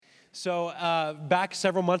Back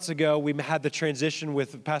several months ago, we had the transition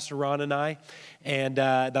with Pastor Ron and I, and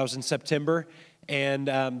that was in September.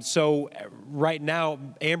 And so right now,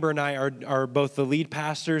 Amber and I are both the lead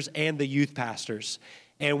pastors and the youth pastors.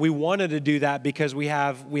 And we wanted to do that because we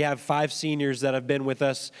have 5 seniors that have been with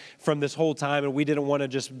us from this whole time, and we didn't want to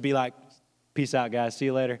just be like, peace out, guys. See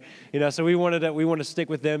you later. So we wanted to stick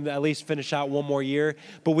with them to at least finish out one more year.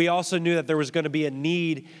 But we also knew that there was going to be a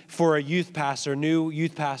need for a youth pastor, new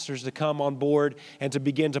youth pastors to come on board and to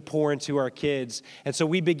begin to pour into our kids. And so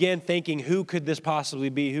we began thinking, who could this possibly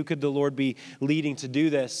be? Who could the Lord be leading to do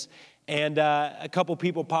this? And a couple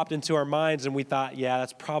people popped into our minds, and we thought, yeah,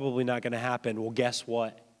 that's probably not going to happen. Well, guess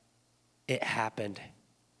what? It happened.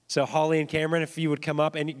 So Holly and Cameron, if you would come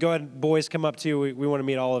up, and go ahead, boys, come up too. We want to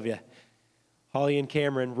meet all of you. Holly and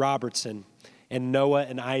Cameron Robertson, and Noah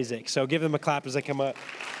and Isaac. So give them a clap as they come up.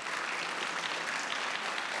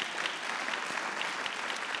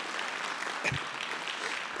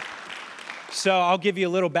 So I'll give you a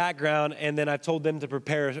little background, and then I've told them to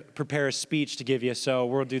prepare a speech to give you, so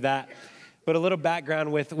we'll do that. But a little background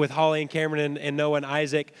with Holly and Cameron and Noah and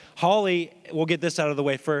Isaac. Holly, we'll get this out of the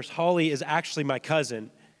way first. Holly is actually my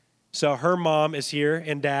cousin. So her mom is here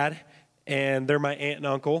and dad, and they're my aunt and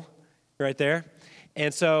uncle. Right there.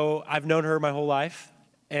 And so I've known her my whole life,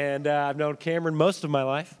 and I've known Cameron most of my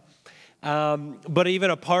life. But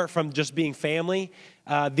even apart from just being family,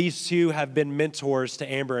 these two have been mentors to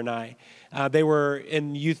Amber and I. They were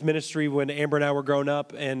in youth ministry when Amber and I were growing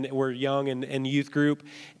up and were young in youth group.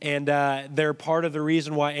 And they're part of the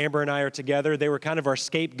reason why Amber and I are together. They were kind of our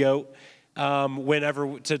scapegoat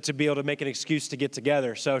whenever to be able to make an excuse to get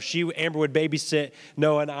together. So Amber would babysit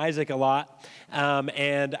Noah and Isaac a lot,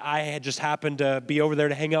 and I had just happened to be over there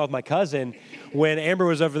to hang out with my cousin when Amber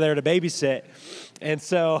was over there to babysit, and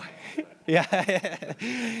so. Yeah.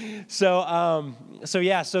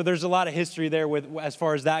 So there's a lot of history there with as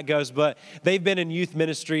far as that goes, but they've been in youth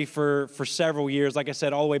ministry for several years. Like I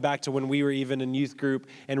said, all the way back to when we were even in youth group,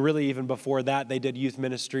 and really even before that, they did youth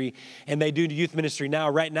ministry, and they do youth ministry now.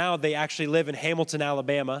 Right now, they actually live in Hamilton,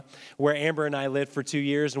 Alabama, where Amber and I lived for 2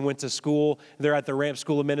 years and went to school. They're at the Ramp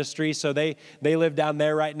School of Ministry, so they live down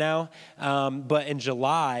there right now. But in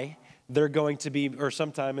July, they're going to be, or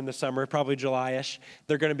sometime in the summer, probably July-ish,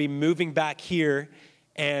 they're going to be moving back here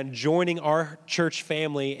and joining our church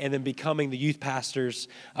family and then becoming the youth pastors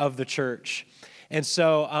of the church. And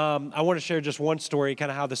so I want to share just one story,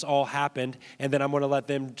 kind of how this all happened, and then I'm going to let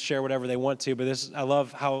them share whatever they want to, but I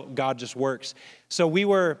love how God just works. So we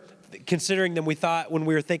were considering them. We thought, when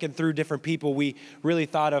we were thinking through different people, we really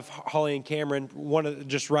thought of Holly and Cameron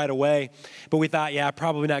just right away. But we thought, yeah,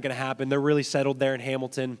 probably not going to happen. They're really settled there in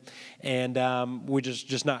Hamilton, and we're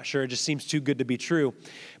just not sure. It just seems too good to be true.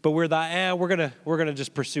 But we thought, we're gonna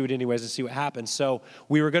just pursue it anyways and see what happens. So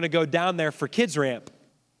we were going to go down there for Kids Ramp,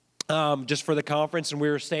 just for the conference, and we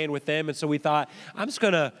were staying with them. And so we thought, I'm just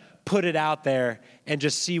going to put it out there and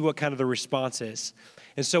just see what kind of the response is.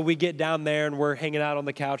 And so we get down there, and we're hanging out on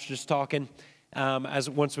the couch just talking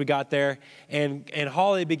once we got there. And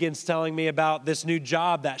Holly begins telling me about this new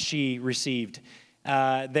job that she received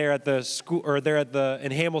there at the school, or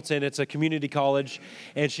in Hamilton. It's a community college,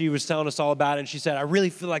 and she was telling us all about it. And she said, I really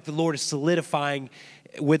feel like the Lord is solidifying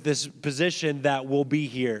with this position that we'll be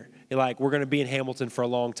here. Like, we're going to be in Hamilton for a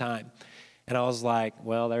long time. And I was like,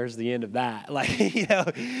 well, there's the end of that.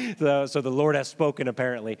 So the Lord has spoken,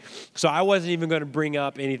 apparently. So I wasn't even going to bring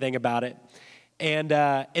up anything about it. And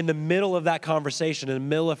in the middle of that conversation, in the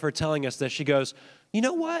middle of her telling us this, she goes, you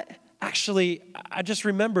know what? Actually, I just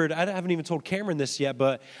remembered, I haven't even told Cameron this yet,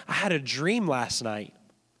 but I had a dream last night.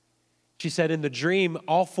 She said, in the dream,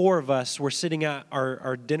 all 4 of us were sitting at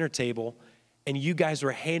our dinner table, and you guys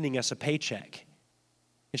were handing us a paycheck.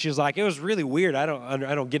 And she was like, it was really weird. I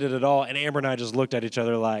don't get it at all. And Amber and I just looked at each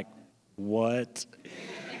other like, what?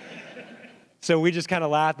 So we just kind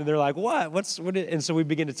of laughed, and they're like, what? And so we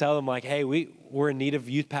begin to tell them, like, hey, we're in need of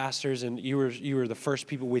youth pastors, and you were the first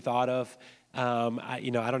people we thought of. I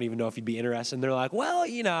don't even know if you'd be interested. And they're like, well,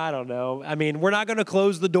 I don't know. I mean, we're not going to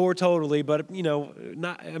close the door totally, but,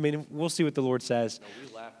 we'll see what the Lord says. No,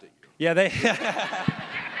 we laughed at you. Yeah, they...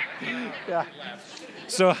 yeah.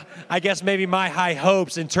 So I guess maybe my high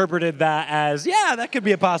hopes interpreted that as, yeah, that could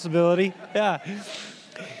be a possibility. Yeah.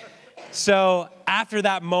 So after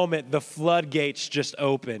that moment, the floodgates just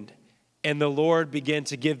opened, and the Lord began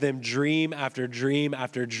to give them dream after dream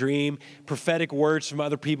after dream, prophetic words from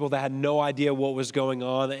other people that had no idea what was going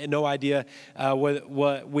on, and no idea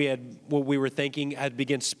what we were thinking, had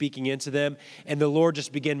begun speaking into them. And the Lord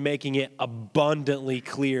just began making it abundantly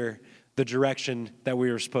clear the direction that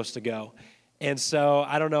we were supposed to go. And so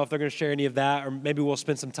I don't know if they're going to share any of that, or maybe we'll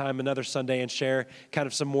spend some time another Sunday and share kind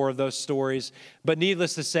of some more of those stories. But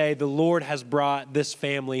needless to say, the Lord has brought this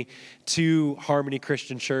family to Harmony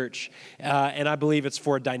Christian Church. And I believe it's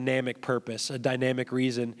for a dynamic purpose, a dynamic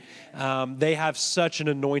reason. They have such an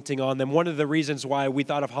anointing on them. One of the reasons why we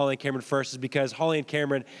thought of Holly and Cameron first is because Holly and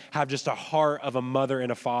Cameron have just a heart of a mother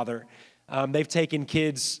and a father. They've taken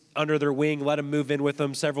kids under their wing, let them move in with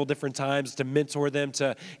them several different times to mentor them,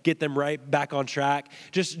 to get them right back on track.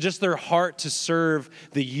 Just their heart to serve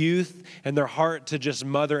the youth and their heart to just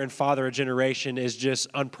mother and father a generation is just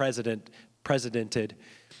unprecedented.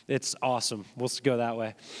 It's awesome. We'll go that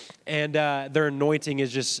way. And their anointing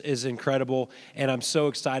is incredible, and I'm so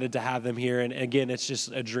excited to have them here. And again, it's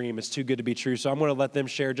just a dream. It's too good to be true. So I'm going to let them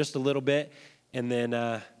share just a little bit, and then,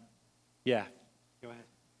 yeah. Go ahead.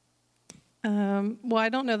 Well, I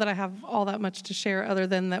don't know that I have all that much to share other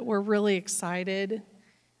than that we're really excited.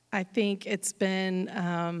 I think it's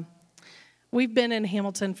been, we've been in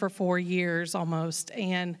Hamilton for 4 years almost,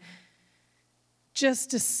 and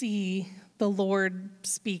just to see the Lord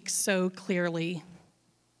speak so clearly.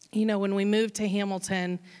 You know, when we moved to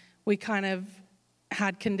Hamilton, we kind of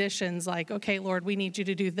had conditions like, okay, Lord, we need you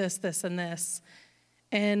to do this, this, and this.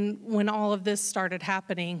 And when all of this started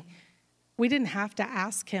happening, we didn't have to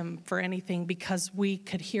ask him for anything because we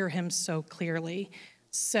could hear him so clearly.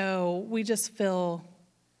 So we just feel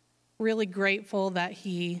really grateful that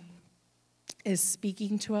he is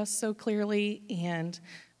speaking to us so clearly and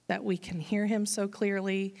that we can hear him so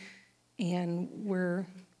clearly. And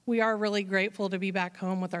we are really grateful to be back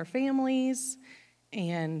home with our families.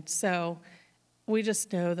 And so we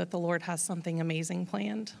just know that the Lord has something amazing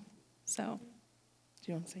planned. So,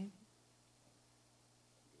 do you want to say anything?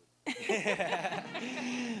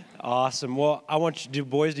 Awesome. Well, I want you,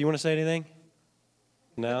 boys, do you want to say anything?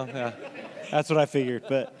 No? Yeah. That's what I figured,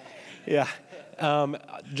 but yeah.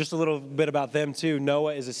 Just a little bit about them too.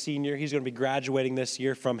 Noah is a senior. He's going to be graduating this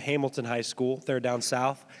year from Hamilton High School. They're down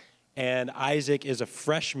south. And Isaac is a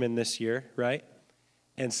freshman this year, right?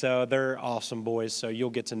 And so they're awesome boys. So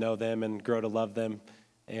you'll get to know them and grow to love them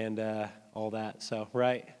and all that. So,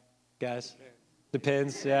 right, guys?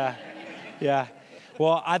 Depends, yeah. Yeah.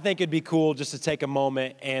 Well, I think it'd be cool just to take a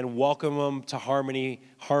moment and welcome them to Harmony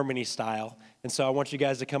style. And so I want you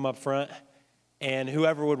guys to come up front, and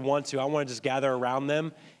whoever would want to, I want to just gather around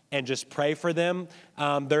them and just pray for them.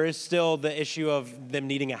 There is still the issue of them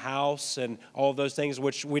needing a house and all of those things,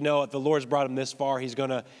 which we know if the Lord's brought them this far, He's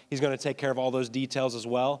gonna take care of all those details as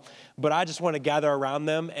well. But I just want to gather around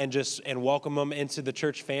them and welcome them into the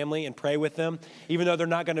church family and pray with them, even though they're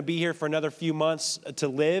not going to be here for another few months to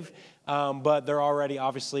live. But they're already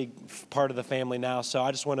obviously part of the family now. So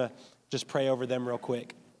I just want to just pray over them real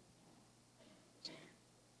quick.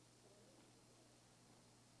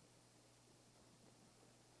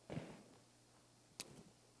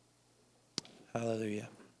 Hallelujah.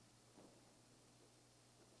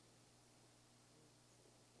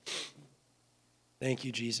 Thank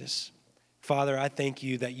you, Jesus. Father, I thank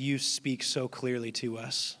you that you speak so clearly to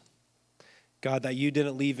us. God, that you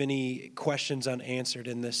didn't leave any questions unanswered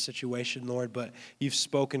in this situation, Lord, but you've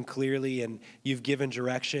spoken clearly and you've given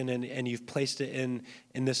direction and you've placed it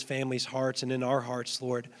in this family's hearts and in our hearts,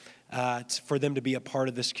 Lord, for them to be a part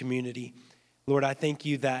of this community. Lord, I thank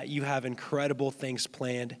you that you have incredible things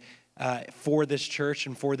planned for this church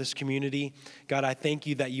and for this community. God, I thank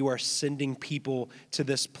you that you are sending people to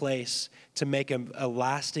this place to make a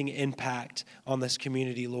lasting impact on this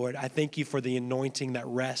community, Lord. I thank you for the anointing that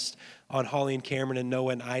rests on Holly and Cameron and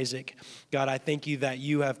Noah and Isaac. God, I thank you that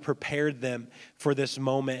you have prepared them for this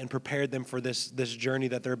moment and prepared them for this journey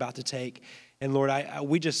that they're about to take. And Lord,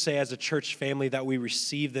 we just say as a church family that we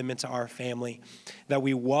receive them into our family, that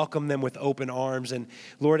we welcome them with open arms. And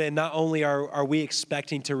Lord, and not only are we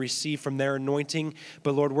expecting to receive from their anointing,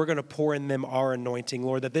 but Lord, we're going to pour in them our anointing,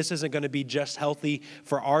 Lord, that this isn't going to be just healthy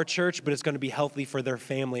for our church, but it's going to be healthy for their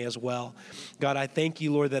family as well. God, I thank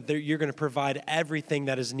you, Lord, that you're going to provide everything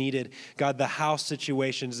that is needed. God, the house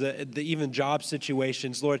situations, the even job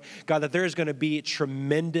situations, Lord, God, that there is going to be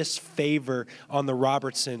tremendous favor on the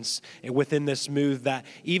Robertsons within this move, that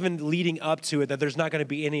even leading up to it, that there's not going to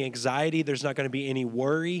be any anxiety, there's not going to be any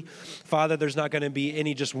worry. Father, there's not going to be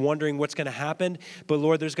any just wondering what's going to happen, but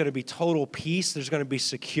Lord, there's going to be total peace, there's going to be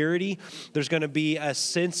security, there's going to be a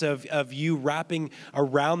sense of you wrapping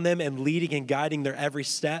around them and leading and guiding their every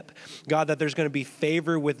step. God, that there's going to be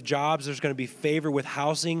favor with jobs, there's going to be favor with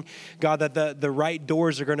housing. God, that the right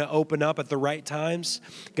doors are going to open up at the right times.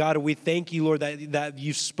 God, we thank you, Lord, that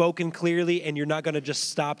you've spoken clearly and you're not going to just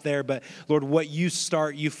stop there, but Lord, Lord, what you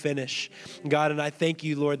start, you finish. God, and I thank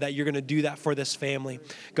you, Lord, that you're going to do that for this family.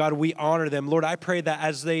 God, we honor them. Lord, I pray that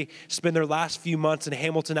as they spend their last few months in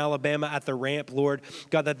Hamilton, Alabama at the ramp, Lord,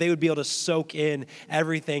 God, that they would be able to soak in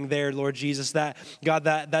everything there, Lord Jesus, that, God,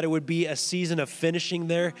 that it would be a season of finishing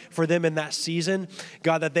there for them in that season.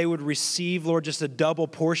 God, that they would receive, Lord, just a double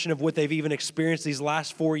portion of what they've even experienced these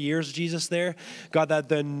last 4 years, Jesus, there. God, that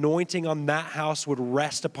the anointing on that house would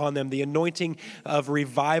rest upon them, the anointing of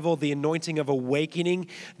revival, the anointing of awakening,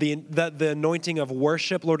 the anointing of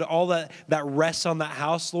worship, Lord, all that rests on that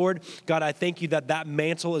house, Lord. God, I thank you that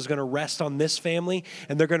mantle is going to rest on this family,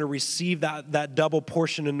 and they're going to receive that double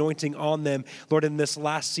portion anointing on them, Lord, in this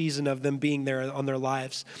last season of them being there on their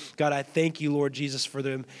lives. God, I thank you, Lord Jesus, for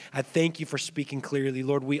them. I thank you for speaking clearly.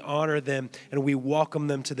 Lord, we honor them and we welcome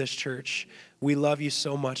them to this church. We love you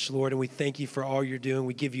so much, Lord, and we thank you for all you're doing.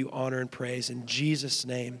 We give you honor and praise. In Jesus'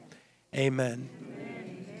 name, amen.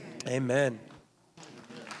 Amen.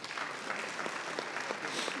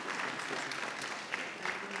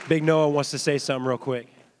 Big Noah wants to say something real quick.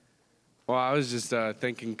 Well, I was just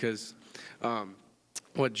thinking because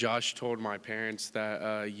what Josh told my parents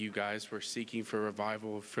that you guys were seeking for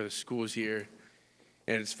revival for the schools here.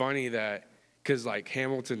 And it's funny that because like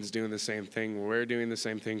Hamilton's doing the same thing. We're doing the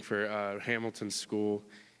same thing for Hamilton's school.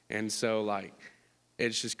 And so like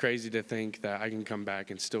it's just crazy to think that I can come back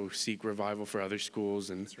and still seek revival for other schools.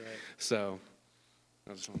 And that's right. So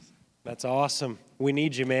I just want to say. That's awesome. We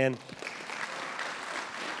need you, man.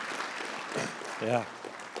 Yeah.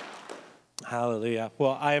 Hallelujah.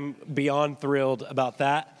 Well, I'm beyond thrilled about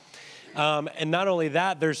that. And not only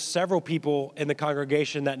that, there's several people in the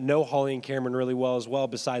congregation that know Holly and Cameron really well as well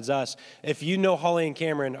besides us. If you know Holly and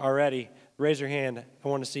Cameron already, raise your hand. I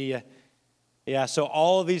want to see you. Yeah, so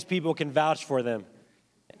all of these people can vouch for them.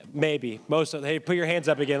 Maybe. Most of them. Hey, put your hands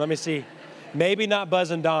up again. Let me see. Maybe not Buzz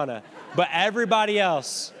and Donna, but everybody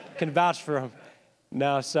else can vouch for them.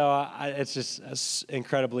 No, so it's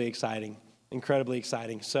incredibly exciting. Incredibly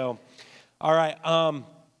exciting. So, all right.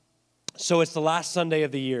 So it's the last Sunday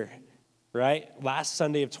of the year, right? Last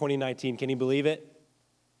Sunday of 2019. Can you believe it?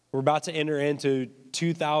 We're about to enter into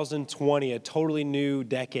 2020, a totally new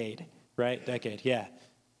decade, right? Decade, yeah.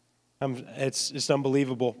 It's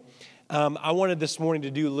unbelievable. I wanted this morning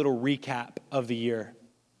to do a little recap of the year.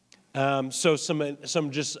 So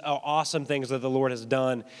some just awesome things that the Lord has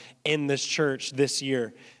done in this church this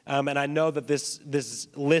year. And I know that this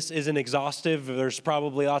list isn't exhaustive. There's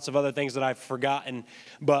probably lots of other things that I've forgotten,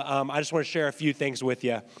 but I just want to share a few things with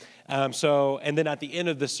you. And then at the end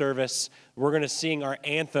of the service, we're going to sing our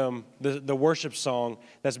anthem, the worship song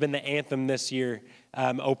that's been the anthem this year.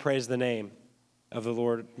 Oh, praise the name of the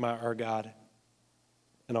Lord, our God,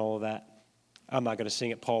 and all of that. I'm not going to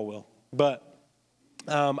sing it. Paul will, but.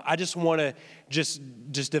 I just want to just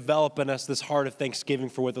develop in us this heart of thanksgiving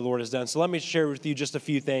for what the Lord has done. So let me share with you just a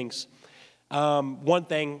few things. One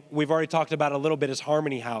thing we've already talked about a little bit is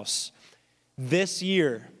Harmony House. This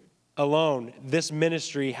year alone, this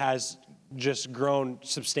ministry has just grown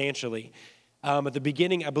substantially. At the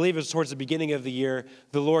beginning, I believe it was towards the beginning of the year,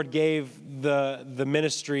 the Lord gave the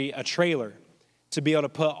ministry a trailer to be able to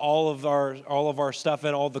put all of our stuff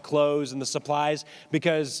in, all the clothes and the supplies,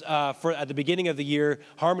 because at the beginning of the year,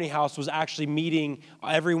 Harmony House was actually meeting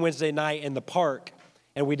every Wednesday night in the park,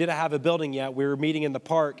 and we didn't have a building yet. We were meeting in the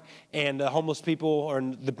park, and the homeless people or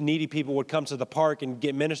the needy people would come to the park and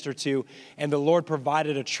get ministered to, and the Lord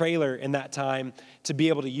provided a trailer in that time to be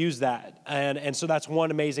able to use that, and so that's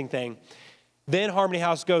one amazing thing. Then Harmony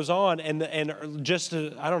House goes on, and just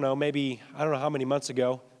I don't know how many months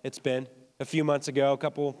ago it's been. A few months ago, a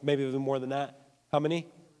couple, maybe even more than that. How many?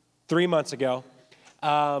 3 months ago,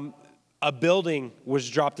 a building was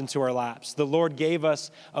dropped into our laps. The Lord gave us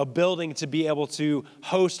a building to be able to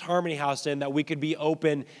host Harmony House in, that we could be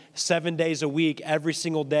open 7 days a week, every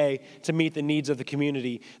single day, to meet the needs of the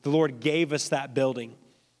community. The Lord gave us that building.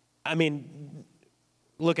 I mean,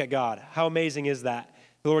 look at God. How amazing is that?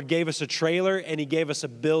 The Lord gave us a trailer, and He gave us a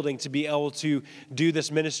building to be able to do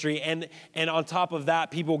this ministry. And on top of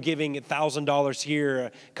that, people giving $1,000 here,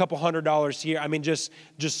 a couple $100 here. I mean, just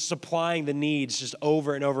supplying the needs just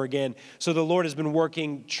over and over again. So the Lord has been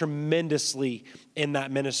working tremendously in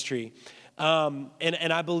that ministry.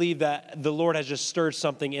 And I believe that the Lord has just stirred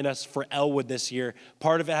something in us for Elwood this year.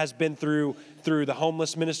 Part of it has been through the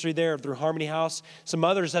homeless ministry there, through Harmony House. Some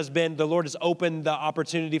others has been, the Lord has opened the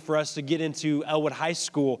opportunity for us to get into Elwood High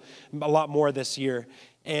School a lot more this year.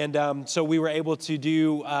 And so we were able to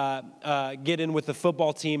get in with the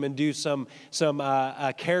football team and do some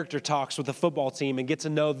character talks with the football team and get to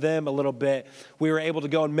know them a little bit. We were able to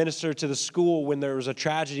go and minister to the school when there was a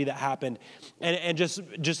tragedy that happened. And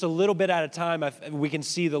just a little bit at a time, we can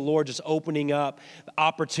see the Lord just opening up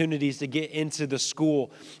opportunities to get into the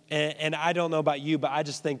school. And I don't know about you, but I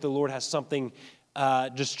just think the Lord has something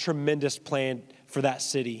just tremendous planned for that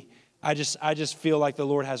city. I just feel like the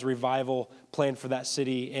Lord has revival planned for that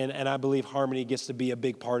city, and I believe Harmony gets to be a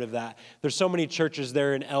big part of that. There's so many churches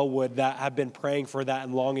there in Elwood that have been praying for that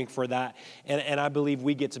and longing for that, and I believe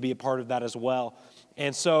we get to be a part of that as well.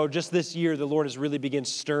 And so just this year, the Lord has really begun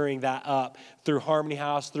stirring that up through Harmony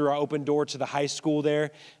House, through our open door to the high school there,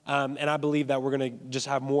 and I believe that we're going to just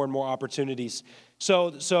have more and more opportunities.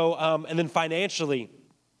 And then financially,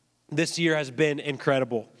 this year has been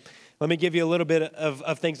incredible. Let me give you a little bit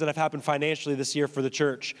of things that have happened financially this year for the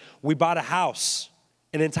church. We bought a house,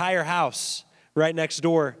 an entire house right next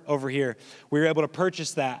door over here. We were able to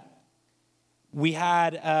purchase that. We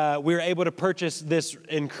were able to purchase this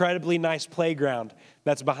incredibly nice playground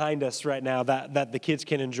that's behind us right now that the kids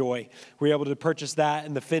can enjoy. We were able to purchase that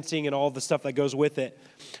and the fencing and all the stuff that goes with it.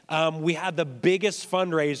 We had the biggest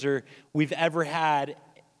fundraiser we've ever had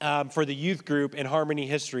for the youth group in Harmony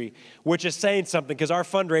history, which is saying something because our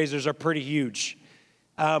fundraisers are pretty huge.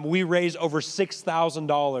 We raised over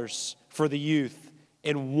 $6,000 for the youth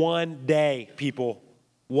in one day, people.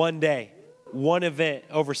 One day. One event,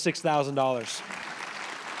 over $6,000.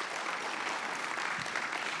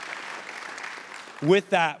 With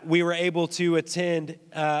that, we were able to attend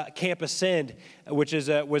Camp Ascend, which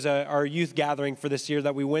was our youth gathering for this year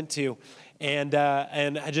that we went to. And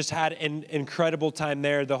I just had an incredible time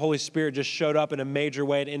there. The Holy Spirit just showed up in a major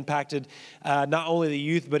way. It impacted not only the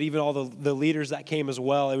youth, but even all the leaders that came as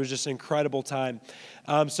well. It was just an incredible time.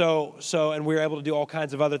 And we were able to do all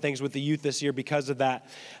kinds of other things with the youth this year because of that.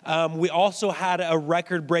 We also had a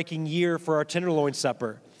record-breaking year for our Tenderloin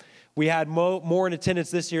Supper. We had more in attendance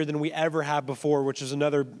this year than we ever have before, which is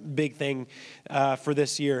another big thing for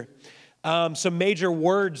this year. Some major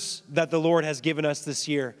words that the Lord has given us this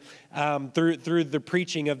year through the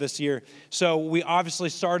preaching of this year. So we obviously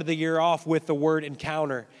started the year off with the word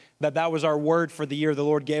encounter. That was our word for the year the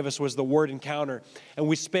Lord gave us, was the word encounter. And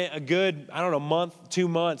we spent a good, month, 2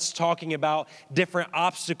 months talking about different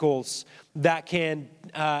obstacles that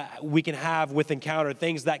we can have with encounter,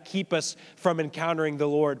 things that keep us from encountering the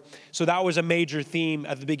Lord. So that was a major theme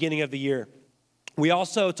at the beginning of the year. We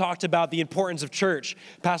also talked about the importance of church.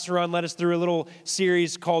 Pastor Ron led us through a little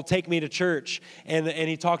series called Take Me to Church, and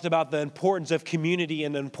he talked about the importance of community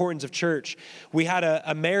and the importance of church. We had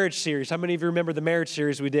a marriage series. How many of you remember the marriage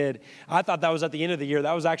series we did? I thought that was at the end of the year.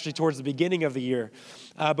 That was actually towards the beginning of the year.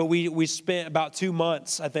 But we spent about 2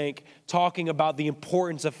 months, I think, talking about the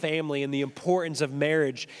importance of family and the importance of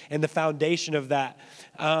marriage and the foundation of that.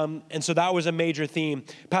 And so that was a major theme.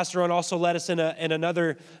 Pastor Ron also led us in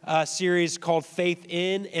another series called Faith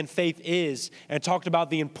In and Faith Is, and talked about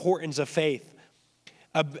the importance of faith.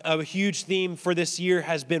 A huge theme for this year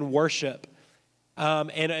has been worship.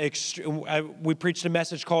 We preached a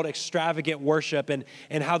message called Extravagant Worship and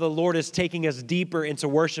how the Lord is taking us deeper into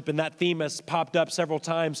worship. And that theme has popped up several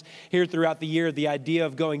times here throughout the year, the idea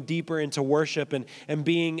of going deeper into worship and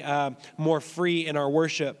being more free in our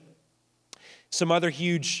worship. Some other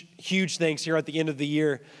huge things here at the end of the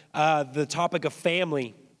year. The topic of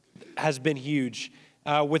family has been huge.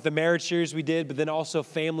 With the marriage series we did, but then also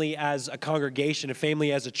family as a congregation, a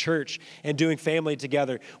family as a church, and doing family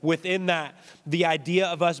together. Within that, the idea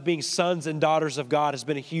of us being sons and daughters of God has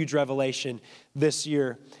been a huge revelation this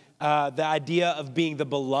year. The idea of being the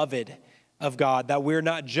beloved of God, that we're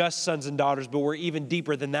not just sons and daughters, but we're even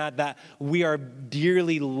deeper than that we are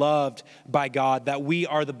dearly loved by God, that we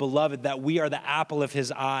are the beloved, that we are the apple of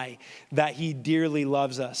his eye, that he dearly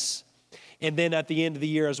loves us. And then at the end of the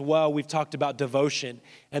year as well, we've talked about devotion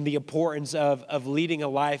and the importance of leading a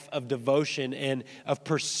life of devotion and of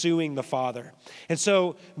pursuing the Father. And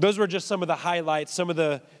so those were just some of the highlights, some of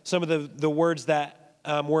the words that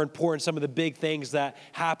were important, some of the big things that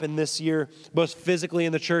happened this year, both physically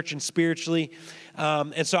in the church and spiritually.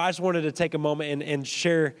 And so I just wanted to take a moment and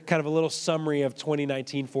share kind of a little summary of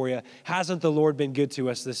 2019 for you. Hasn't the Lord been good to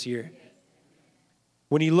us this year?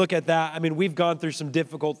 When you look at that, we've gone through some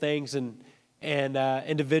difficult things, and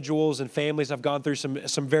individuals and families have gone through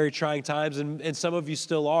some very trying times, and some of you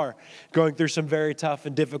still are going through some very tough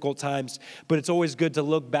and difficult times. But it's always good to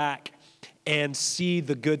look back and see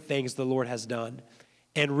the good things the Lord has done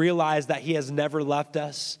and realize that he has never left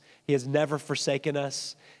us. He has never forsaken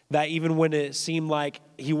us, that even when it seemed like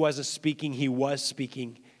he wasn't speaking, he was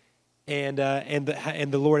speaking. And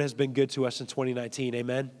the Lord has been good to us in 2019.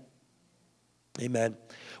 Amen? Amen.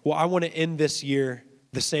 Well, I want to end this year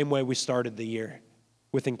the same way we started the year,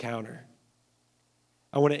 with Encounter.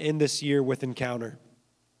 I want to end this year with Encounter.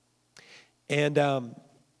 And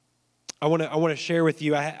I want to share with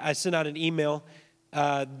you, I sent out an email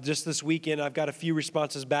just this weekend. I've got a few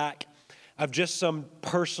responses back of just some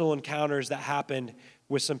personal encounters that happened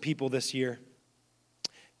with some people this year.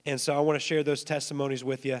 And so I want to share those testimonies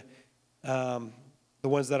with you, the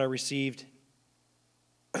ones that I received.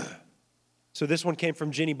 So this one came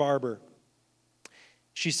from Jenny Barber.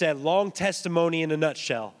 She said, long testimony in a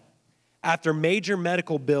nutshell. After major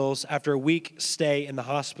medical bills, after a week stay in the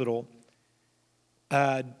hospital,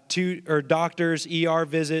 doctors, ER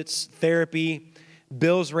visits, therapy,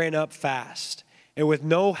 bills ran up fast. And with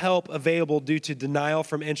no help available due to denial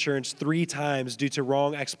from insurance 3 times due to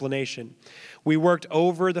wrong explanation, we worked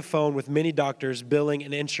over the phone with many doctors, billing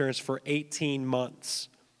and insurance for 18 months.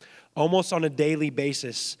 Almost on a daily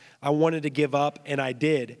basis, I wanted to give up, and I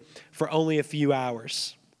did, for only a few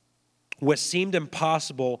hours. What seemed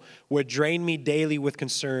impossible would drain me daily with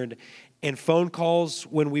concern, and phone calls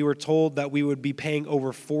when we were told that we would be paying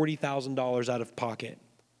over $40,000 out of pocket.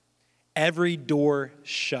 Every door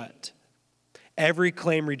shut. Every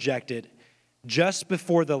claim rejected. Just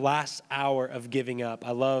before the last hour of giving up.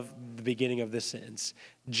 I love the beginning of this sentence.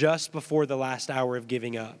 Just before the last hour of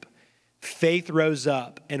giving up. Faith rose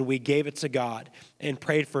up, and we gave it to God and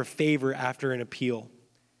prayed for favor after an appeal.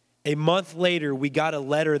 A month later, we got a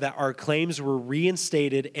letter that our claims were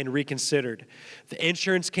reinstated and reconsidered. The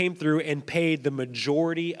insurance came through and paid the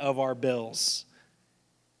majority of our bills.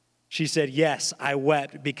 She said, yes, I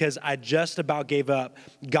wept because I just about gave up.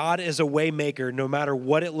 God is a way maker no matter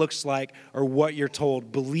what it looks like or what you're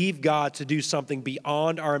told. Believe God to do something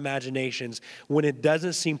beyond our imaginations when it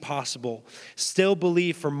doesn't seem possible. Still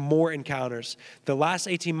believe for more encounters. The last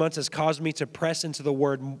 18 months has caused me to press into the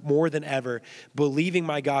Word more than ever, believing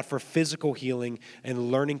my God for physical healing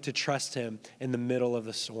and learning to trust Him in the middle of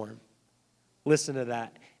the storm. Listen to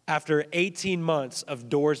that. After 18 months of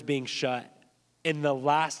doors being shut, in the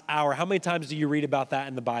last hour, how many times do you read about that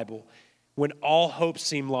in the Bible? When all hope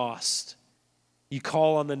seemed lost, you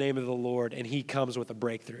call on the name of the Lord and He comes with a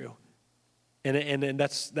breakthrough. And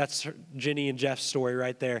that's Jenny and Jeff's story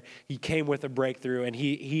right there. He came with a breakthrough and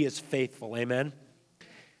he is faithful. Amen.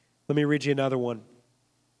 Let me read you another one.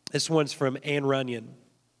 This one's from Ann Runyon.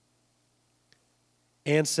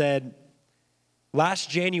 Ann said, last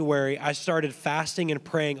January, I started fasting and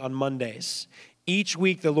praying on Mondays. Each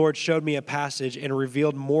week, the Lord showed me a passage and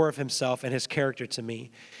revealed more of Himself and His character to me.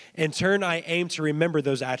 In turn, I aim to remember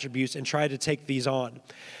those attributes and try to take these on.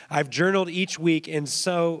 I've journaled each week, and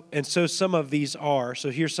so some of these are. So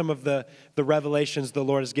here's some of the revelations the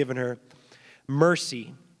Lord has given her.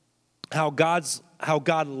 Mercy, how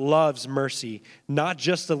God loves mercy, not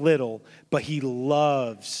just a little, but He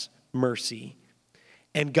loves mercy.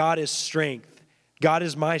 And God is strength. God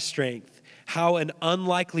is my strength. How an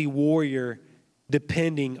unlikely warrior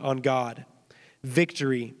depending on God.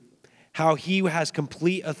 Victory, how He has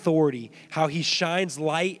complete authority, how He shines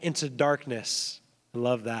light into darkness. I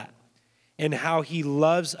love that. And how He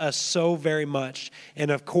loves us so very much.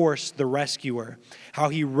 And of course, the rescuer, how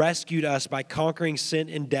He rescued us by conquering sin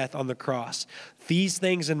and death on the cross. These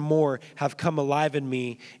things and more have come alive in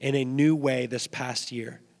me in a new way this past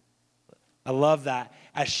year. I love that.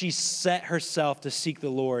 As she set herself to seek the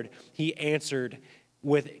Lord, He answered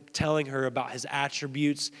with telling her about His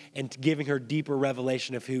attributes and giving her deeper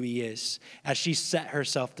revelation of who He is as she set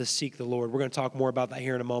herself to seek the Lord. We're going to talk more about that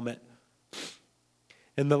here in a moment.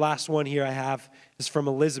 And the last one here I have is from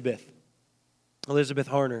Elizabeth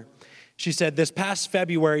Harner. She said, this past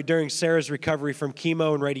February during Sarah's recovery from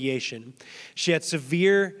chemo and radiation, she had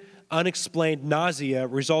severe unexplained nausea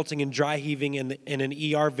resulting in dry heaving in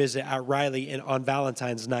an ER visit at Riley on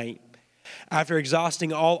Valentine's night. After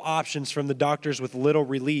exhausting all options from the doctors with little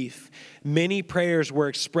relief, many prayers were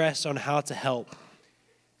expressed on how to help.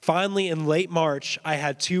 Finally, in late March, I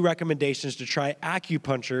had 2 recommendations to try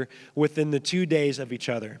acupuncture within the 2 days of each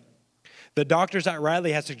other. The doctors at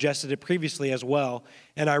Riley had suggested it previously as well,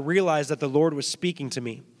 and I realized that the Lord was speaking to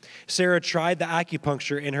me. Sarah tried the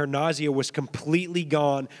acupuncture, and her nausea was completely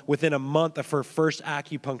gone within a month of her first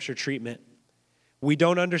acupuncture treatment. We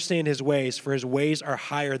don't understand His ways, for His ways are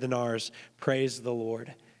higher than ours. Praise the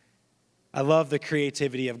Lord. I love the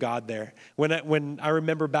creativity of God there. When I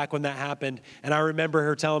remember back when that happened, and I remember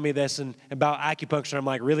her telling me this and about acupuncture, I'm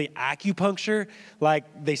like, really, acupuncture?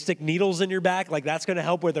 Like, they stick needles in your back? Like, that's going to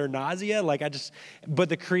help with her nausea? But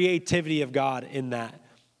the creativity of God in that.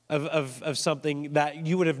 of something that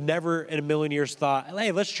you would have never in a million years thought,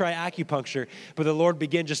 hey, let's try acupuncture. But the Lord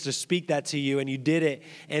began just to speak that to you, and you did it,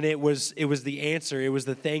 and it was the answer. It was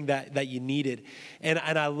the thing that you needed. And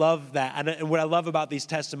I love that. And what I love about these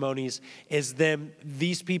testimonies is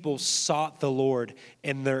these people sought the Lord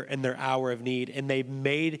in their hour of need, and they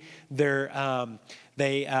made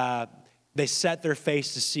they set their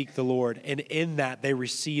face to seek the Lord, and in that they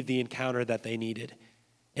received the encounter that they needed.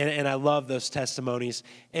 And I love those testimonies.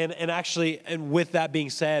 And actually, and with that being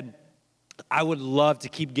said, I would love to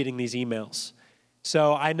keep getting these emails.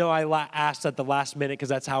 So I know I asked at the last minute because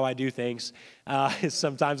that's how I do things.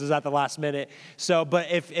 Sometimes it's at the last minute. So, but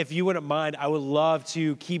if you wouldn't mind, I would love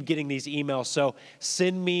to keep getting these emails. So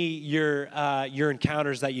send me your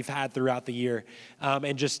encounters that you've had throughout the year,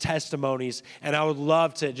 and just testimonies. And I would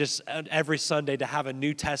love to just every Sunday to have a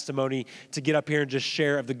new testimony to get up here and just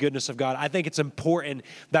share of the goodness of God. I think it's important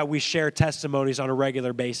that we share testimonies on a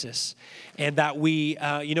regular basis, and that we,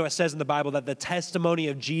 it says in the Bible that the testimony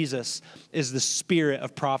of Jesus is the spirit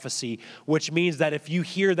of prophecy, which means that if you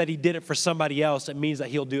hear that he did it for somebody else, it means that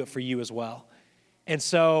he'll do it for you as well. And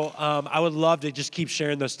so I would love to just keep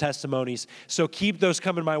sharing those testimonies. So keep those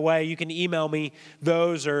coming my way. You can email me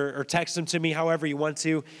those or text them to me however you want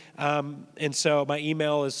to. And so my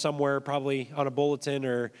email is somewhere probably on a bulletin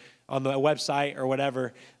or on the website or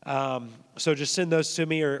whatever. So just send those to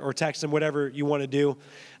me or text them, whatever you want to do.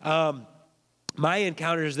 My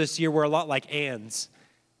encounters this year were a lot like Ann's.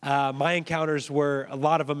 My encounters were a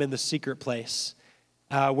lot of them in the secret place,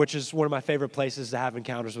 which is one of my favorite places to have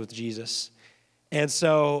encounters with Jesus. And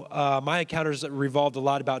so my encounters revolved a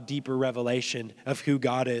lot about deeper revelation of who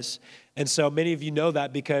God is. And so many of you know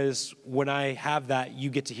that because when I have that, you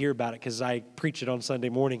get to hear about it because I preach it on Sunday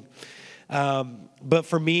morning. But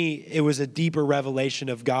for me, it was a deeper revelation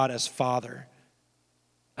of God as Father.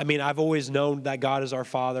 I mean, I've always known that God is our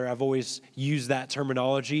Father. I've always used that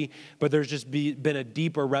terminology, but there's just been a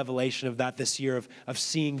deeper revelation of that this year of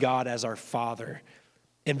seeing God as our Father,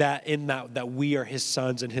 and that we are his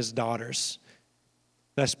sons and his daughters.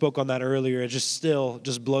 And I spoke on that earlier. It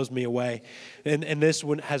just blows me away. And this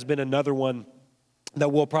one has been another one that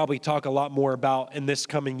we'll probably talk a lot more about in this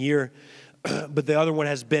coming year. But the other one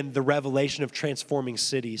has been the revelation of transforming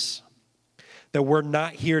cities. That we're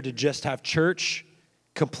not here to just have church,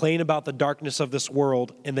 complain about the darkness of this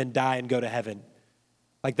world, and then die and go to heaven.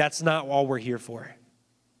 Like, that's not all we're here for.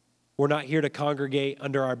 We're not here to congregate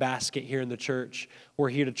under our basket here in the church. We're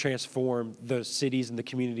here to transform the cities and the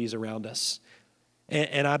communities around us.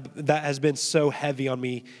 And that has been so heavy on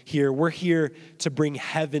me here. We're here to bring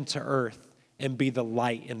heaven to earth and be the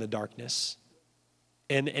light in the darkness.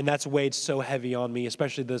 And that's weighed so heavy on me,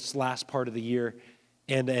 especially this last part of the year.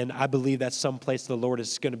 And I believe that's someplace the Lord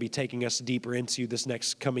is going to be taking us deeper into this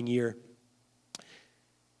next coming year.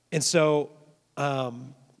 And so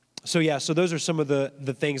those are some of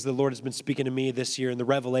the things the Lord has been speaking to me this year and the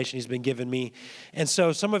revelation he's been giving me. And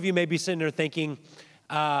so some of you may be sitting there thinking,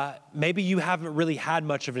 maybe you haven't really had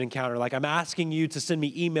much of an encounter. Like, I'm asking you to send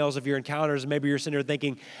me emails of your encounters, and maybe you're sitting there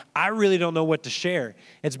thinking, I really don't know what to share.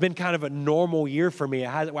 It's been kind of a normal year for me.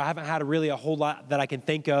 I haven't had really a whole lot that I can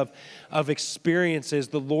think of experiences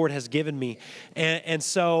the Lord has given me.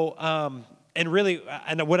 And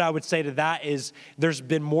what I would say to that is there's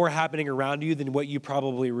been more happening around you than what you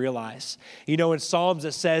probably realize. You know, in Psalms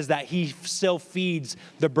it says that he still feeds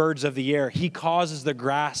the birds of the air. He causes the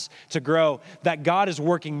grass to grow, that God is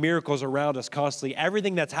working miracles around us constantly.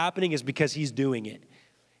 Everything that's happening is because he's doing it.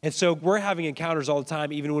 And so we're having encounters all the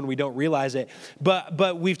time, even when we don't realize it.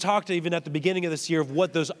 But we've talked even at the beginning of this year of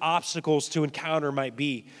what those obstacles to encounter might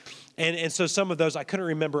be. And so some of those, I couldn't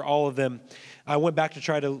remember all of them. I went back to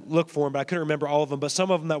try to look for them, but I couldn't remember all of them. But some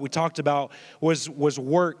of them that we talked about was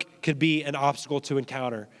work could be an obstacle to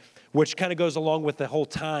encounter, which kind of goes along with the whole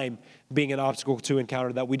time being an obstacle to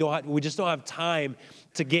encounter, that we just don't have time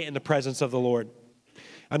to get in the presence of the Lord.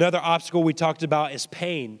 Another obstacle we talked about is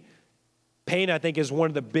pain. Pain, I think, is one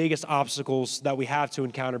of the biggest obstacles that we have to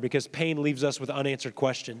encounter because pain leaves us with unanswered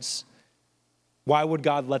questions. Why would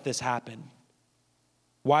God let this happen?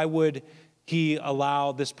 Why would he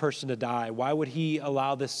allow this person to die? Why would he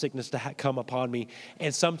allow this sickness to come upon me?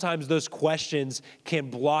 And sometimes those questions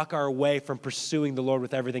can block our way from pursuing the Lord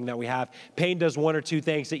with everything that we have. Pain does one or two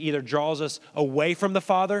things. It either draws us away from the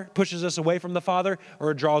Father, pushes us away from the Father,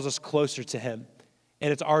 or it draws us closer to him.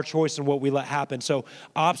 And it's our choice in what we let happen. So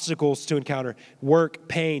obstacles to encounter: work,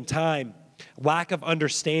 pain, time, lack of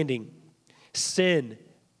understanding, sin.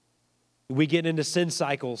 We get into sin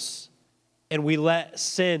cycles. And we let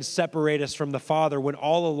sin separate us from the Father when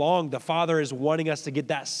all along the Father is wanting us to get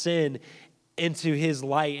that sin into his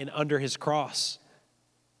light and under his cross.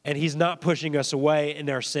 And he's not pushing us away in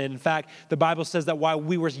our sin. In fact, the Bible says that while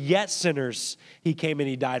we were yet sinners, he came and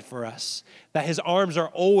he died for us. That his arms are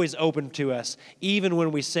always open to us, even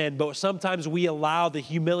when we sin. But sometimes we allow the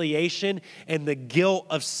humiliation and the guilt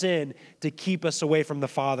of sin to keep us away from the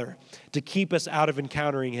Father, to keep us out of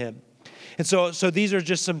encountering him. And so these are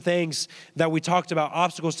just some things that we talked about,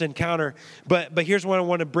 obstacles to encounter. But here's what I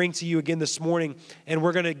want to bring to you again this morning. And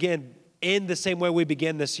we're going to, again, in the same way we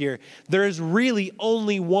began this year. There is really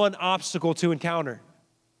only one obstacle to encounter.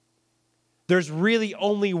 There's really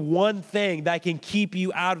only one thing that can keep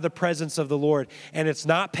you out of the presence of the Lord. And it's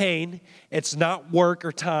not pain. It's not work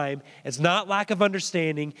or time. It's not lack of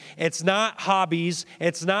understanding. It's not hobbies.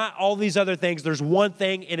 It's not all these other things. There's one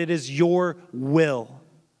thing, and it is your will.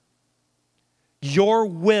 Your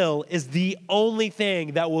will is the only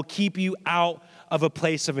thing that will keep you out of a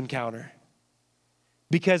place of encounter.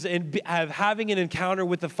 Because having an encounter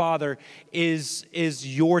with the Father is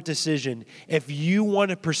your decision. If you want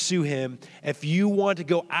to pursue him, if you want to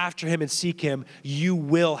go after him and seek him, you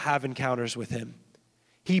will have encounters with him.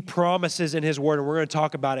 He promises in his word, and we're going to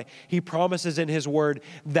talk about it. He promises in his word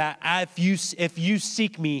that if you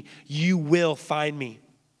seek me, you will find me.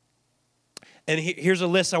 And here's a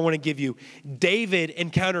list I want to give you. David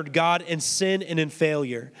encountered God in sin and in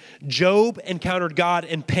failure. Job encountered God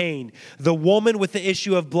in pain. The woman with the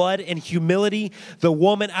issue of blood in humility. The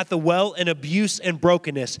woman at the well in abuse and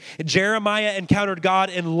brokenness. Jeremiah encountered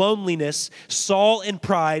God in loneliness. Saul in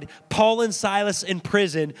pride. Paul and Silas in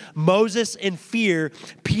prison. Moses in fear.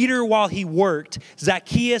 Peter while he worked.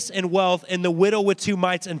 Zacchaeus in wealth. And the widow with 2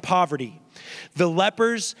 mites in poverty. The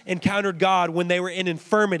lepers encountered God when they were in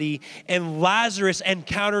infirmity, and Lazarus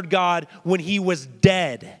encountered God when he was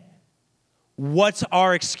dead. What's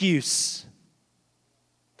our excuse?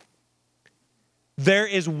 There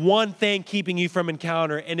is one thing keeping you from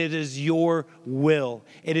encounter, and it is your will.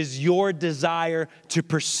 It is your desire to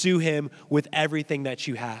pursue him with everything that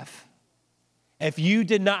you have. If you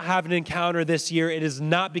did not have an encounter this year, it is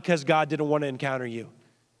not because God didn't want to encounter you.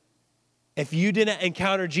 If you didn't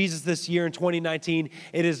encounter Jesus this year in 2019,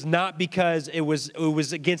 it is not because it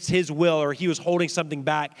was against his will or he was holding something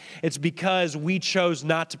back. It's because we chose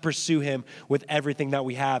not to pursue him with everything that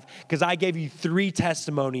we have. Because I gave you 3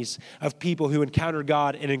 testimonies of people who encountered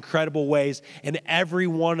God in incredible ways, and every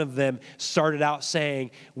one of them started out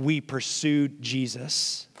saying, we pursued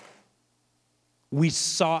Jesus. We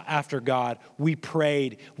sought after God. We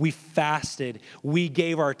prayed. We fasted. We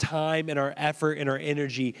gave our time and our effort and our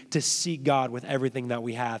energy to seek God with everything that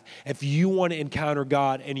we have. If you want to encounter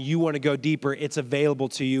God and you want to go deeper, it's available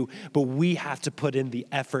to you, but we have to put in the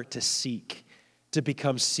effort to seek, to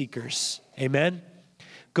become seekers. Amen?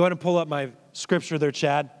 Go ahead and pull up my scripture there,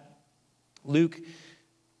 Chad. Luke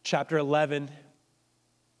chapter 11.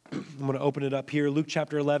 I'm going to open it up here. Luke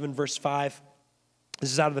chapter 11, verse 5.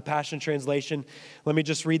 This is out of the Passion Translation. Let me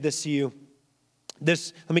just read this to you.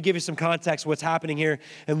 Let me give you some context of what's happening here.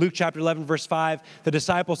 In Luke chapter 11, verse 5, the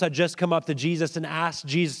disciples had just come up to Jesus and asked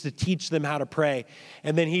Jesus to teach them how to pray.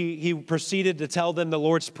 And then he proceeded to tell them the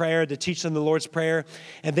Lord's Prayer, to teach them the Lord's Prayer.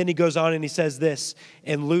 And then he goes on and he says this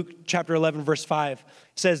in Luke chapter 11, verse 5.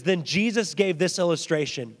 It says, then Jesus gave this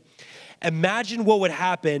illustration. Imagine what would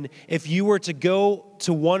happen if you were to go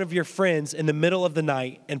to one of your friends in the middle of the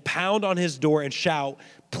night and pound on his door and shout,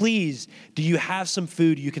 please, do you have some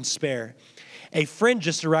food you can spare? A friend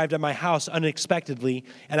just arrived at my house unexpectedly,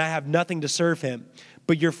 and I have nothing to serve him.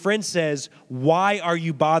 But your friend says, why are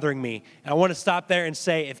you bothering me? And I want to stop there and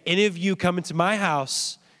say, if any of you come into my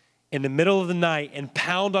house in the middle of the night and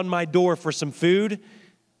pound on my door for some food,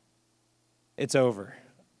 it's over.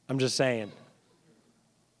 I'm just saying.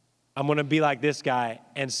 I'm going to be like this guy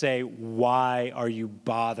and say, why are you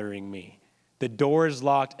bothering me? The door is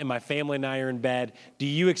locked and my family and I are in bed. Do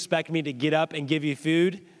you expect me to get up and give you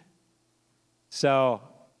food? So,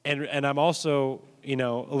 and I'm also, a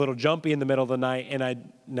little jumpy in the middle of the night, and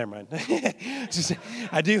never mind.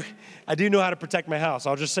 I do know how to protect my house.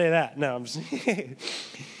 I'll just say that. No,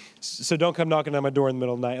 so don't come knocking on my door in the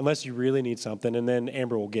middle of the night unless you really need something, and then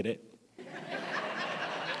Amber will get it.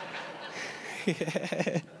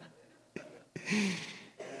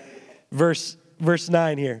 Verse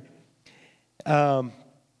 9 here.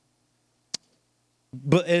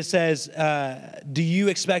 But it says, do you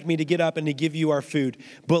expect me to get up and to give you our food?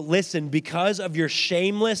 But listen, because of your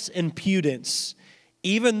shameless impudence,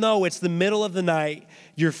 even though it's the middle of the night,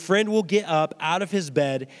 your friend will get up out of his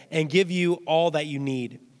bed and give you all that you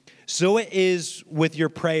need. So it is with your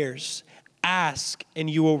prayers. Ask and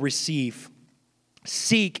you will receive.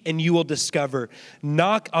 Seek and you will discover.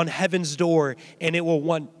 Knock on heaven's door and it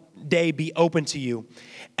will day be open to you.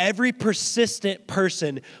 Every persistent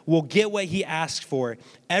person will get what he asks for.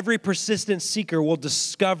 Every persistent seeker will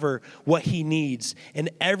discover what he needs. And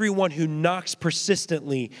everyone who knocks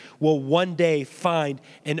persistently will one day find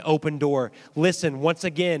an open door. Listen, once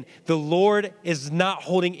again, the Lord is not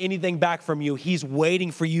holding anything back from you. He's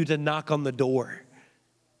waiting for you to knock on the door.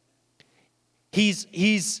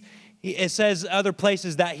 It says other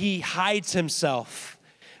places that he hides himself.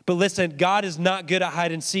 But listen, God is not good at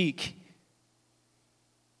hide and seek.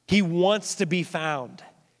 He wants to be found.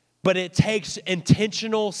 But it takes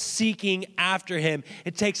intentional seeking after him.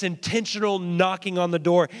 It takes intentional knocking on the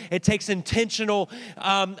door. It takes intentional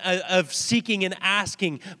of seeking and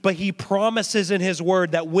asking. But he promises in his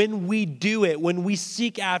word that when we do it, when we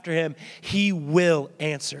seek after him, he will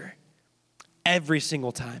answer every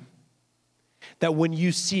single time. That when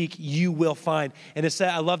you seek, you will find. And it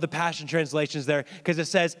says, I love the Passion translations there because it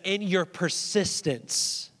says, in your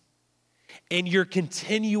persistence, in your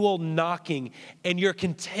continual knocking, and your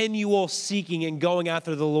continual seeking and going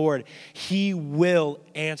after the Lord, he will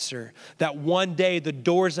answer. That one day the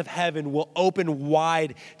doors of heaven will open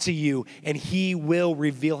wide to you and he will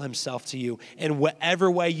reveal himself to you. In whatever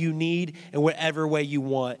way you need and whatever way you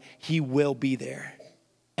want, he will be there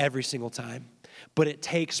every single time. But it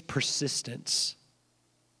takes persistence.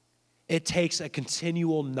 It takes a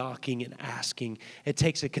continual knocking and asking. It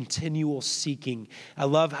takes a continual seeking. I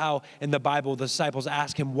love how in the Bible, the disciples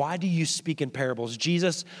ask him, why do you speak in parables?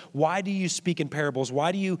 Jesus, why do you speak in parables?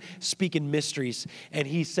 Why do you speak in mysteries? And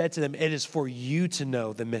he said to them, it is for you to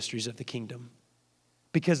know the mysteries of the kingdom.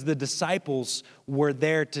 Because the disciples were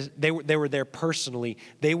there they were there personally.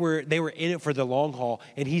 They were in it for the long haul.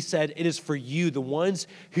 And he said, it is for you, the ones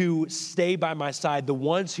who stay by my side, the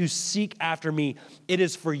ones who seek after me. It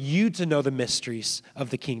is for you to know the mysteries of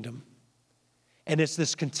the kingdom. And it's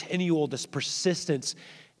this continual, this persistence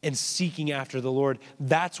in seeking after the Lord.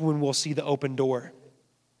 That's when we'll see the open door.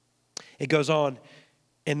 It goes on.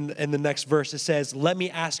 In the next verse, it says, let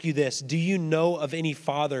me ask you this. Do you know of any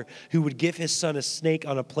father who would give his son a snake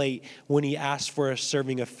on a plate when he asked for a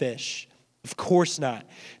serving of fish? Of course not.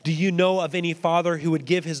 Do you know of any father who would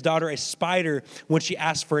give his daughter a spider when she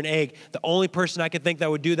asked for an egg? The only person I could think that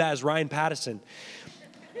would do that is Ryan Pattison.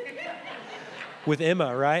 With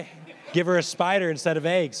Emma, right? Give her a spider instead of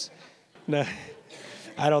eggs. No,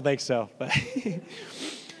 I don't think so. But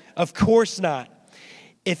of course not.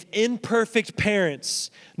 If imperfect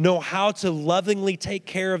parents know how to lovingly take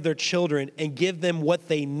care of their children and give them what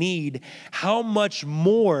they need, how much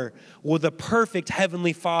more will the perfect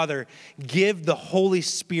Heavenly Father give the Holy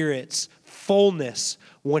Spirit's fullness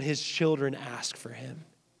when his children ask for him?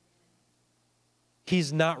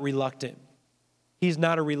 He's not reluctant. He's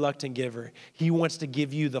not a reluctant giver. He wants to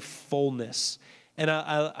give you the fullness. And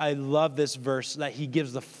I love this verse that he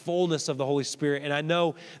gives the fullness of the Holy Spirit. And I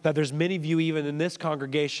know that there's many of you even in this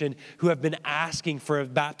congregation who have been asking for a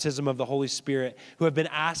baptism of the Holy Spirit, who have been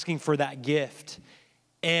asking for that gift.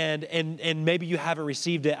 And maybe you haven't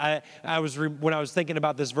received it. When I was thinking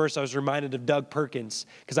about this verse, I was reminded of Doug Perkins,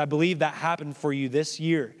 because I believe that happened for you this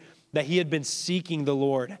year, that he had been seeking the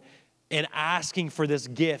Lord and asking for this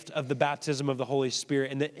gift of the baptism of the Holy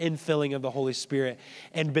Spirit and the infilling of the Holy Spirit,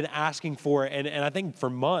 and been asking for it, and I think for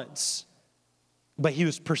months. But he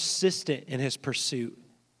was persistent in his pursuit.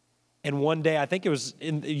 And one day, I think it was,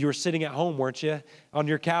 you were sitting at home, weren't you? On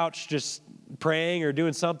your couch, just praying or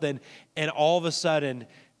doing something, and all of a sudden,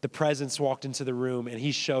 the presence walked into the room, and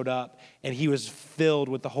he showed up, and he was filled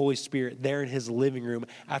with the Holy Spirit there in his living room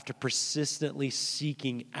after persistently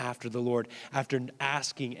seeking after the Lord, after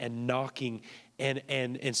asking and knocking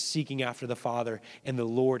and seeking after the Father, and the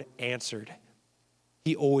Lord answered.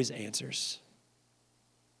 He always answers.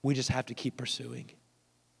 We just have to keep pursuing.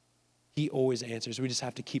 He always answers. We just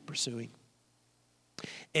have to keep pursuing.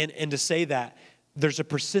 And to say that, there's a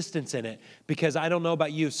persistence in it, because I don't know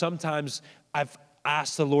about you, sometimes I've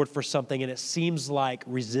ask the Lord for something and it seems like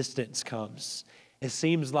resistance comes. It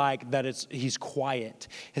seems like that he's quiet.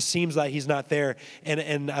 It seems like he's not there.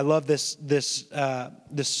 And I love this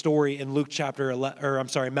story in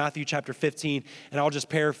Matthew chapter 15, and I'll just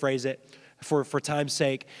paraphrase it for time's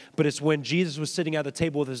sake. But it's when Jesus was sitting at the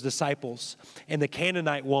table with his disciples, and the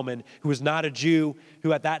Canaanite woman, who was not a Jew,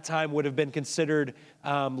 who at that time would have been considered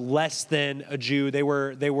less than a Jew. They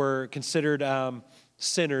were considered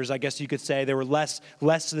sinners, I guess you could say. They were less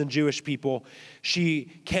than Jewish people.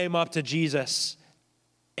 She came up to Jesus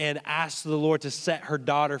and asked the Lord to set her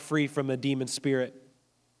daughter free from a demon spirit.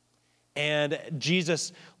 And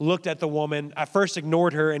Jesus looked at the woman, at first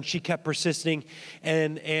ignored her, and she kept persisting.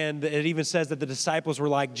 And it even says that the disciples were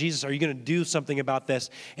like, Jesus, are you going to do something about this?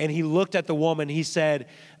 And he looked at the woman, he said,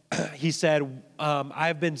 he said,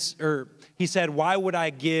 he said, why would I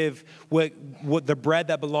give what the bread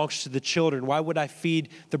that belongs to the children? Why would I feed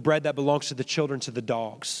the bread that belongs to the children to the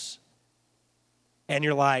dogs? And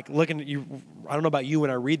you're like, looking at you, I don't know about you, when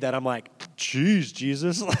I read that, I'm like, geez,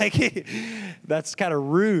 Jesus, like, that's kind of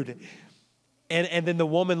rude. And then the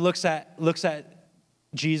woman looks at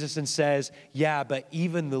Jesus and says, yeah, but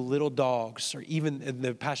even the little dogs, or even in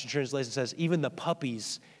the Passion Translation says, even the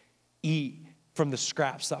puppies eat from the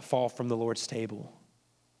scraps that fall from the Lord's table.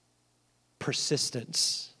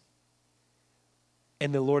 Persistence.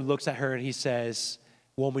 And the Lord looks at her and he says,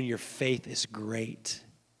 woman, your faith is great.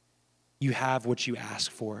 You have what you ask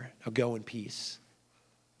for. Now go in peace.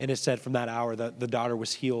 And it said from that hour that the daughter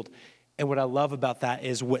was healed. And what I love about that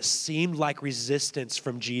is what seemed like resistance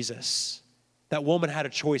from Jesus. That woman had a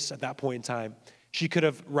choice at that point in time. She could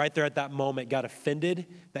have right there at that moment got offended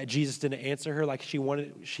that Jesus didn't answer her like she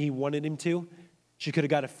wanted him to. She could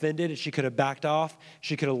have got offended and she could have backed off.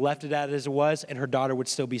 She could have left it as it was and her daughter would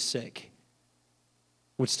still be sick,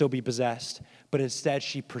 would still be possessed. But instead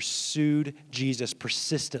she pursued Jesus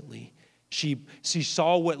persistently. She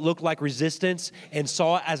saw what looked like resistance and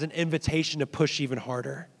saw it as an invitation to push even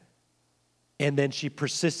harder. And then she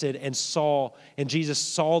persisted and Jesus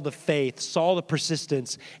saw the faith, saw the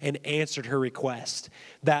persistence, and answered her request.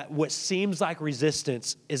 That what seems like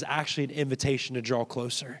resistance is actually an invitation to draw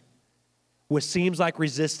closer. What seems like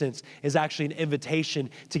resistance is actually an invitation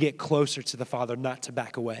to get closer to the Father, not to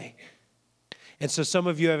back away. And so some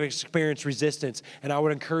of you have experienced resistance, and I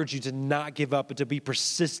would encourage you to not give up, but to be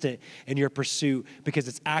persistent in your pursuit, because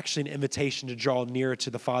it's actually an invitation to draw nearer to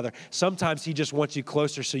the Father. Sometimes he just wants you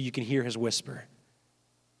closer so you can hear his whisper.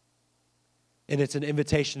 And it's an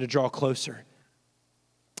invitation to draw closer.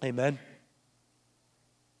 Amen.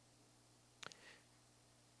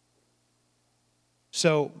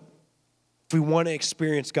 So if we want to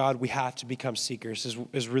experience God, we have to become seekers,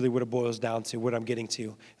 is really what it boils down to, what I'm getting to.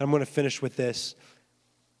 And I'm going to finish with this.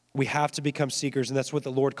 We have to become seekers, and that's what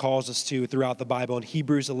the Lord calls us to throughout the Bible. In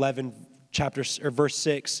Hebrews 11, verse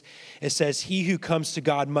 6, it says, he who comes to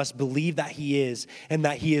God must believe that he is, and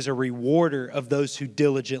that he is a rewarder of those who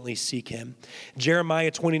diligently seek him.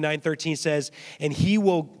 Jeremiah 29:13 says, and he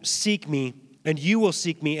will seek me, and you will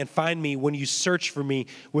seek me and find me when you search for me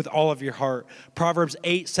with all of your heart. Proverbs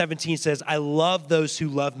 8:17 says, I love those who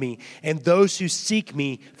love me, and those who seek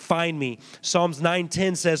me find me. Psalms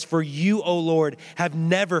 9:10 says, for you, O Lord, have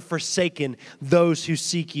never forsaken those who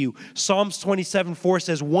seek you. Psalms 27:4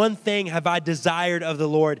 says, one thing have I desired of the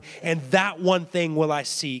Lord, and that one thing will I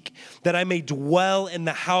seek, that I may dwell in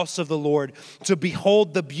the house of the Lord, to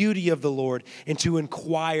behold the beauty of the Lord, and to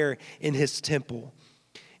inquire in his temple.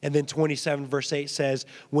 And then 27 verse 8 says,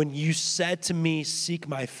 when you said to me, seek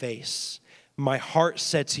my face, my heart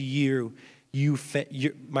said to you, your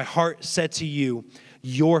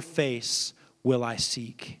face will I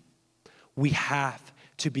seek. We have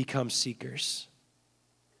to become seekers.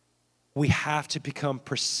 We have to become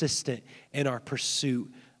persistent in our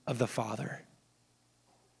pursuit of the Father.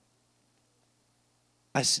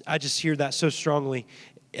 I just hear that so strongly.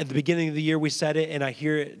 At the beginning of the year, we said it, and I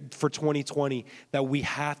hear it for 2020, that we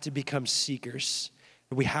have to become seekers.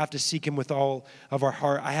 We have to seek him with all of our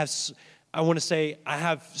heart. I have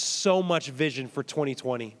so much vision for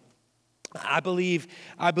 2020. I believe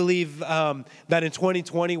that in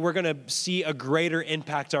 2020, we're going to see a greater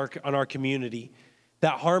impact on our community.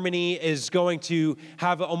 That Harmony is going to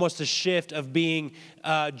have almost a shift of being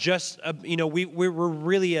we're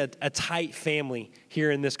really a tight family here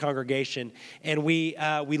in this congregation, and we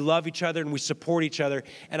love each other and we support each other.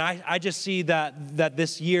 And I just see that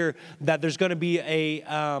this year that there's going to be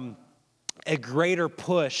a greater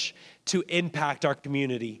push to impact our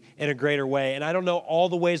community in a greater way. And I don't know all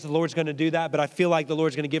the ways the Lord's going to do that, but I feel like the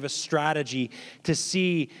Lord's going to give us strategy to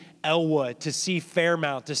see Elwood, to see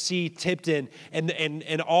Fairmount, to see Tipton,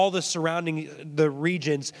 and all the surrounding the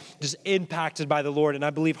regions just impacted by the Lord. And I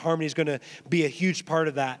believe Harmony is going to be a huge part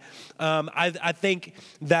of that. I think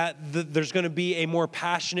that there's going to be a more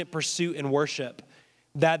passionate pursuit in worship,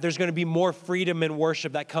 that there's going to be more freedom in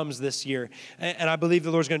worship that comes this year. And I believe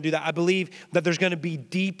the Lord's going to do that. I believe that there's going to be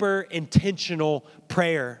deeper, intentional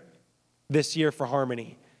prayer this year for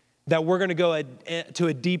Harmony. That we're going to go to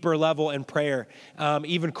a deeper level in prayer,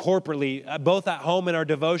 even corporately, both at home in our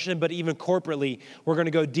devotion, but even corporately, we're going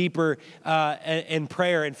to go deeper in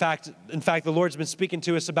prayer. In fact, the Lord's been speaking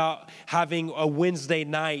to us about having a Wednesday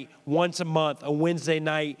night, once a month, a Wednesday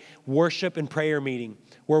night worship and prayer meeting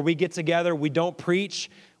where we get together. We don't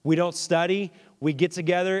preach, we don't study, we get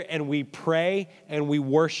together and we pray and we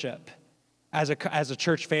worship. as a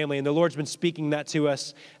church family. And the Lord's been speaking that to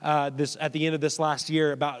us this at the end of this last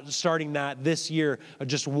year about starting that this year,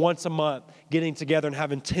 just once a month, getting together and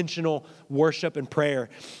have intentional worship and prayer.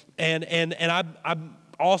 And I'm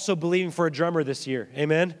also believing for a drummer this year.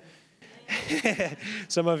 Amen.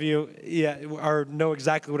 Some of you, know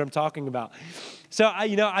exactly what I'm talking about. So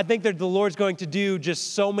I think that the Lord's going to do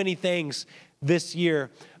just so many things this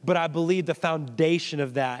year, but I believe the foundation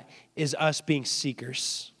of that is us being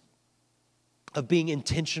seekers. Of being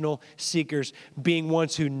intentional seekers, being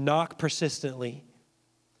ones who knock persistently,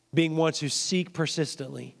 being ones who seek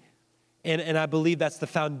persistently. And I believe that's the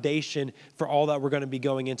foundation for all that we're going to be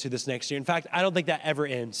going into this next year. In fact, I don't think that ever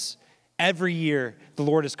ends. Every year, the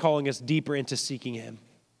Lord is calling us deeper into seeking Him.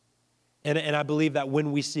 And I believe that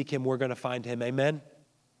when we seek Him, we're going to find Him. Amen?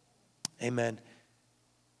 Amen.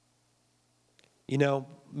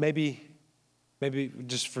 Maybe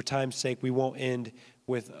just for time's sake, we won't end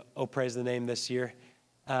with "Oh, praise the name" this year.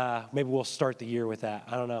 Maybe we'll start the year with that.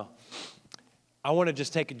 I don't know. I want to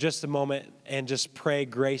just take just a moment and just pray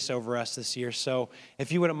grace over us this year. So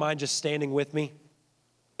if you wouldn't mind just standing with me,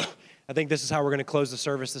 I think this is how we're going to close the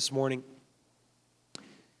service this morning.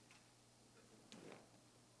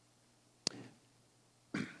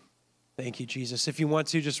 Thank you, Jesus. If you want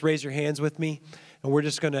to, just raise your hands with me, and we're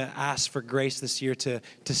just going to ask for grace this year to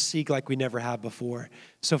seek like we never have before.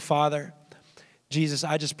 So, Father, Jesus,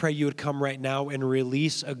 I just pray you would come right now and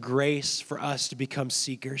release a grace for us to become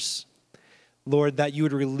seekers. Lord, that you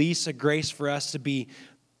would release a grace for us to be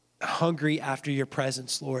hungry after your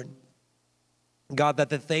presence, Lord. God, that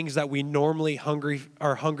the things that we normally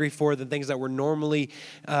are hungry for, the things that we're normally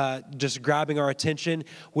just grabbing our attention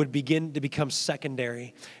would begin to become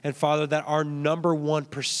secondary. And Father, that our number one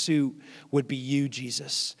pursuit would be you,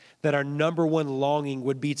 Jesus. That our number one longing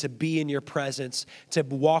would be to be in your presence, to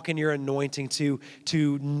walk in your anointing,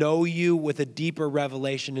 to know you with a deeper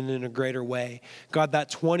revelation and in a greater way. God, that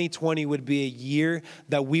 2020 would be a year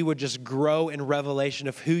that we would just grow in revelation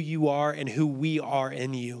of who you are and who we are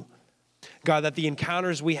in you. God, that the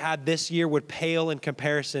encounters we had this year would pale in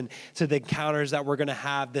comparison to the encounters that we're going to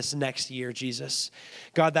have this next year, Jesus.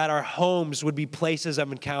 God, that our homes would be places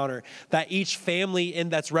of encounter, that each family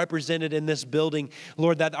that's represented in this building,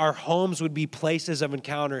 Lord, that our homes would be places of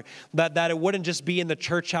encounter, that it wouldn't just be in the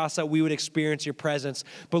church house that we would experience your presence,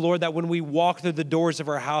 but Lord, that when we walk through the doors of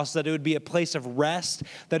our house, that it would be a place of rest,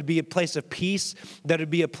 that it would be a place of peace, that it would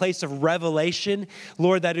be a place of revelation,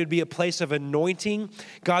 Lord, that it would be a place of anointing,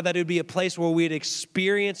 God, that it would be a place where we'd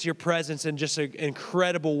experience your presence in just an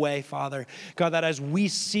incredible way, Father. God, that as we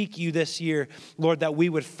seek you this year, Lord, that we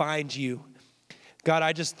would find you. God,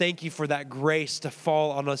 I just thank you for that grace to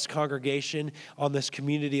fall on this congregation, on this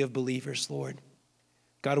community of believers, Lord.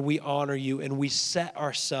 God, we honor you and we set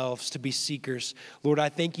ourselves to be seekers. Lord, I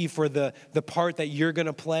thank you for the part that you're going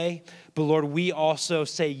to play, but Lord, we also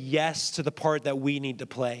say yes to the part that we need to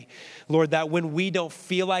play. Lord, that when we don't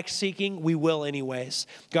feel like seeking, we will anyways.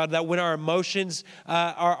 God, that when our emotions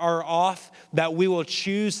are off, that we will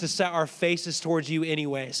choose to set our faces towards you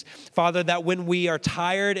anyways. Father, that when we are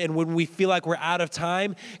tired and when we feel like we're out of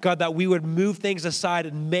time, God, that we would move things aside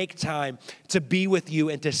and make time to be with you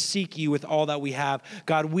and to seek you with all that we have.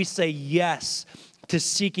 God, we say yes to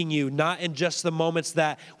seeking you, not in just the moments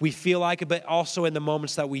that we feel like it, but also in the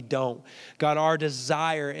moments that we don't. God, our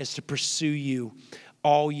desire is to pursue you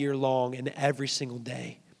all year long and every single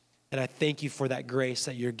day. And I thank you for that grace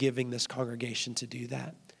that you're giving this congregation to do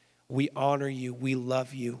that. We honor you, we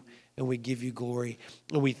love you, and we give you glory.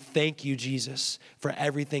 And we thank you, Jesus, for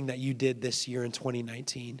everything that you did this year in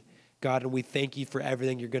 2019. God, and we thank you for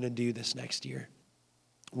everything you're going to do this next year.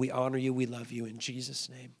 We honor you. We love you. In Jesus'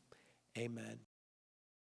 name, amen.